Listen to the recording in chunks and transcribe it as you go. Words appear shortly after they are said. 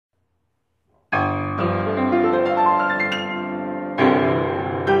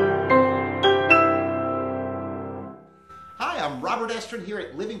Robert Estrin here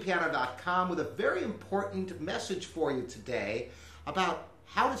at livingpiano.com with a very important message for you today about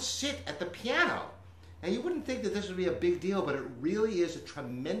how to sit at the piano. Now, you wouldn't think that this would be a big deal, but it really is a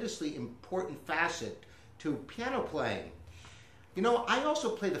tremendously important facet to piano playing. You know, I also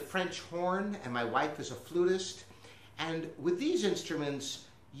play the French horn, and my wife is a flutist. And with these instruments,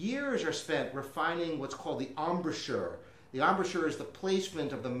 years are spent refining what's called the embouchure. The embouchure is the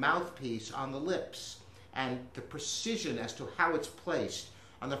placement of the mouthpiece on the lips and the precision as to how it's placed.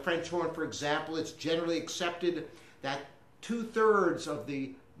 On the French horn, for example, it's generally accepted that 2/3 of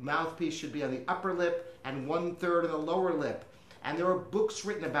the mouthpiece should be on the upper lip and 1/3 on the lower lip. And there are books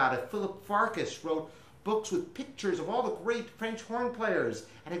written about it. Philip Farkas wrote books with pictures of all the great French horn players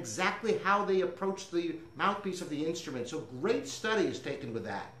and exactly how they approach the mouthpiece of the instrument. So great study is taken with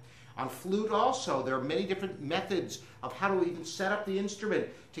that. On flute also, there are many different methods of how to even set up the instrument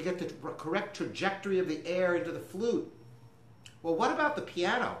to get the correct trajectory of the air into the flute. Well, what about the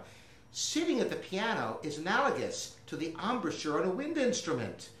piano? Sitting at the piano is analogous to the embouchure on a wind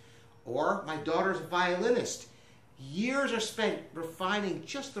instrument. Or my daughter's a violinist. Years are spent refining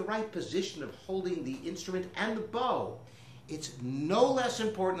just the right position of holding the instrument and the bow. It's no less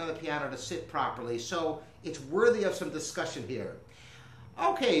important on the piano to sit properly, so it's worthy of some discussion here.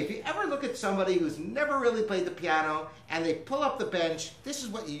 Okay, if you ever look at somebody who's never really played the piano and they pull up the bench, this is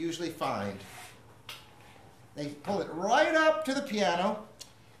what you usually find. They pull it right up to the piano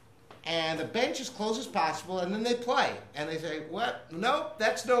and the bench as close as possible, and then they play. And they say, what? Nope,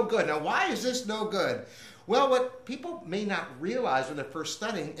 that's no good. Now, why is this no good? Well, what people may not realize when they're first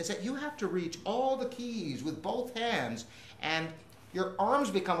studying is that you have to reach all the keys with both hands, and your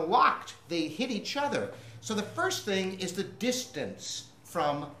arms become locked. They hit each other. So the first thing is the distance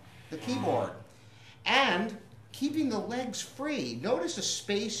from the keyboard and keeping the legs free. Notice a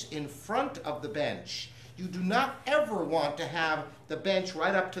space in front of the bench. You do not ever want to have the bench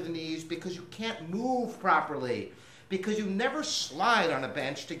right up to the knees because you can't move properly, because you never slide on a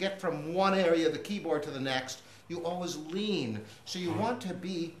bench to get from one area of the keyboard to the next. You always lean. So you want to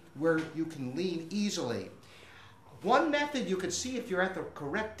be where you can lean easily. One method you can see if you're at the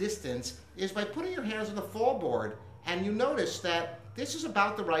correct distance is by putting your hands on the fallboard, and you notice that this is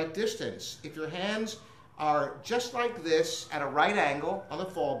about the right distance. If your hands are just like this at a right angle on the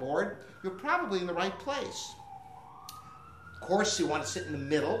fallboard, you're probably in the right place. Of course, you want to sit in the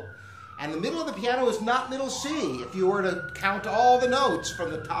middle, and the middle of the piano is not middle C. If you were to count all the notes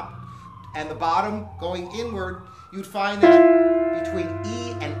from the top and the bottom going inward, you'd find that between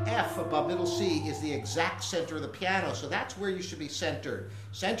E and F above middle C is the exact center of the piano. So that's where you should be centered.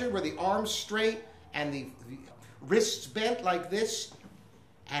 Centered where the arms straight and the wrists bent like this.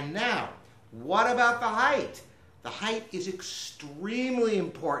 And now, what about the height? The height is extremely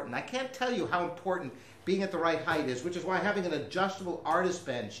important. I can't tell you how important being at the right height is, which is why having an adjustable artist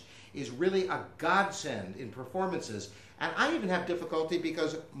bench is really a godsend in performances. And I even have difficulty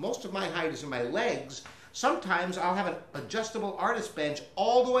because most of my height is in my legs. Sometimes I'll have an adjustable artist bench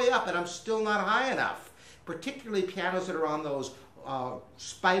all the way up and I'm still not high enough. Particularly pianos that are on those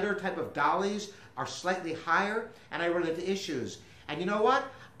spider type of dollies are slightly higher, and I run into issues. And you know what?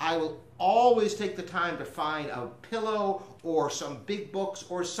 I will always take the time to find a pillow or some big books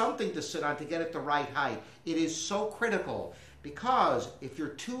or something to sit on to get it the right height. It is so critical, because if you're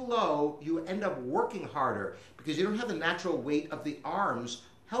too low, you end up working harder because you don't have the natural weight of the arms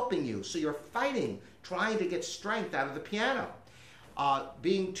helping you. So you're fighting, trying to get strength out of the piano.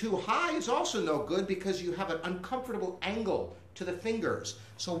 Being too high is also no good because you have an uncomfortable angle to the fingers.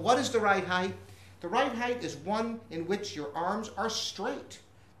 So what is the right height? The right height is one in which your arms are straight.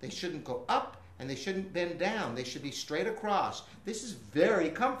 They shouldn't go up and they shouldn't bend down. They should be straight across. This is very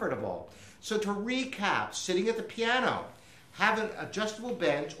comfortable. So to recap, sitting at the piano, have an adjustable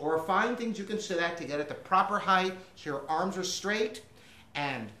bench or find things you can sit at to get at the proper height so your arms are straight,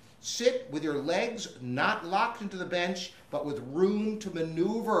 and sit with your legs not locked into the bench but with room to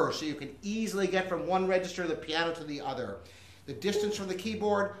maneuver so you can easily get from one register of the piano to the other. The distance from the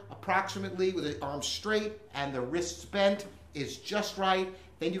keyboard, approximately with the arms straight and the wrists bent, is just right.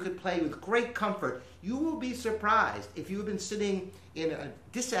 Then you can play with great comfort. You will be surprised, if you have been sitting in a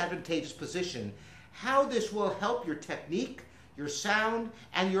disadvantageous position, how this will help your technique, your sound,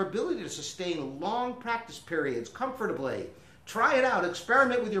 and your ability to sustain long practice periods comfortably. Try it out.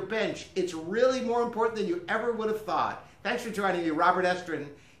 Experiment with your bench. It's really more important than you ever would have thought. Thanks for joining me, Robert Estrin,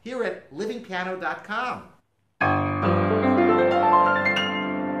 here at livingpiano.com.